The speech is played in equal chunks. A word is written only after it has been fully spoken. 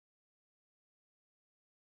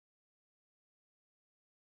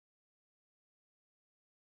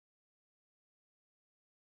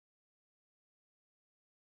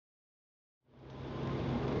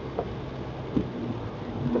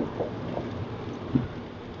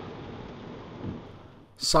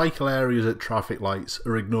Cycle areas at traffic lights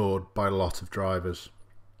are ignored by a lot of drivers.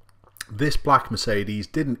 This black Mercedes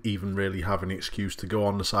didn't even really have an excuse to go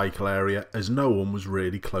on the cycle area as no one was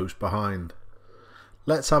really close behind.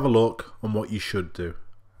 Let's have a look on what you should do.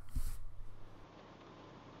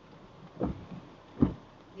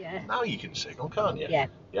 Yeah. Now you can signal, can't you? Yeah.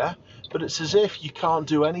 Yeah? But it's as if you can't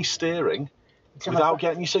do any steering without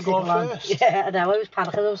getting your signal on first. Yeah, I know. I was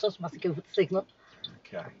panicking. I was supposed to go for the signal.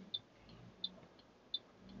 Okay.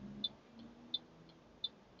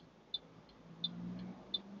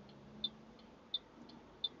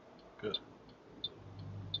 Good.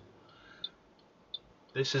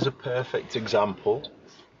 This is a perfect example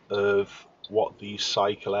of what these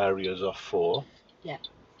cycle areas are for. Yeah.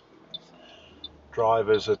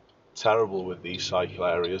 Drivers are terrible with these cycle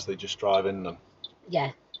areas, they just drive in them.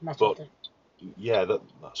 Yeah, that's But what yeah,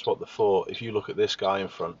 that's what they're for. If you look at this guy in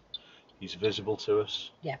front, he's visible to us.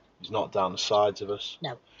 Yeah. He's not down the sides of us.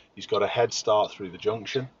 No. He's got a head start through the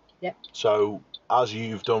junction. Yep. So as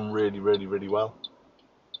you've done really well,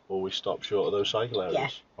 always stop short of those cycle areas. Yeah.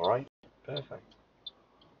 All right. Perfect.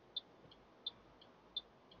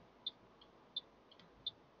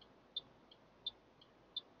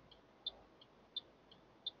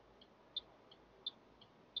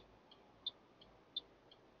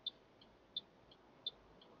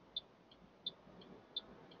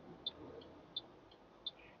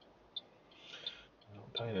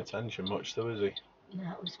 Not paying attention much though, is he?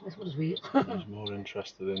 No, this was weird. He's more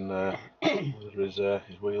interested in whether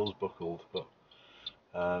his wheels buckled, but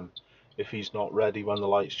if he's not ready when the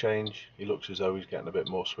lights change, he looks as though he's getting a bit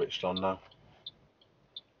more switched on now.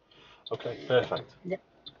 Okay, perfect. Yep.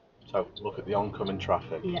 So look at the oncoming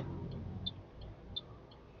traffic. Yep.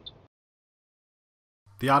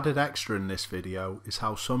 The added extra in this video is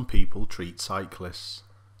how some people treat cyclists.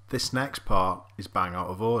 This next part is bang out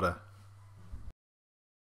of order.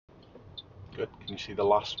 Good. Can you see the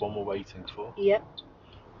last one we're waiting for? Yep.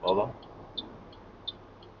 Well done.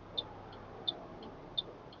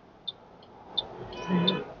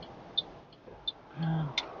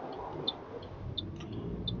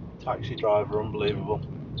 Taxi driver, unbelievable.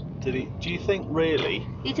 Did he? Do you think really?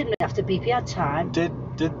 He didn't have to beep. He had time. Did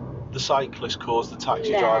the cyclist cause the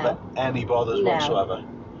taxi No. driver any bothers No. whatsoever?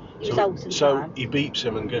 He was out in So time. he beeps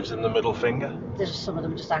him and gives him the middle finger. There's some of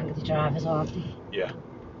them just angry drivers, aren't they? Yeah.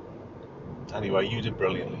 Anyway, you did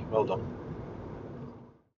brilliantly. Well done.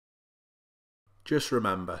 Just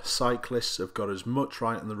remember, cyclists have got as much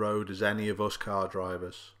right on the road as any of us car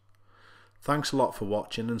drivers. Thanks a lot for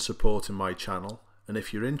watching and supporting my channel, and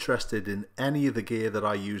if you're interested in any of the gear that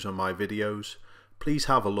I use on my videos, please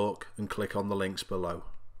have a look and click on the links below.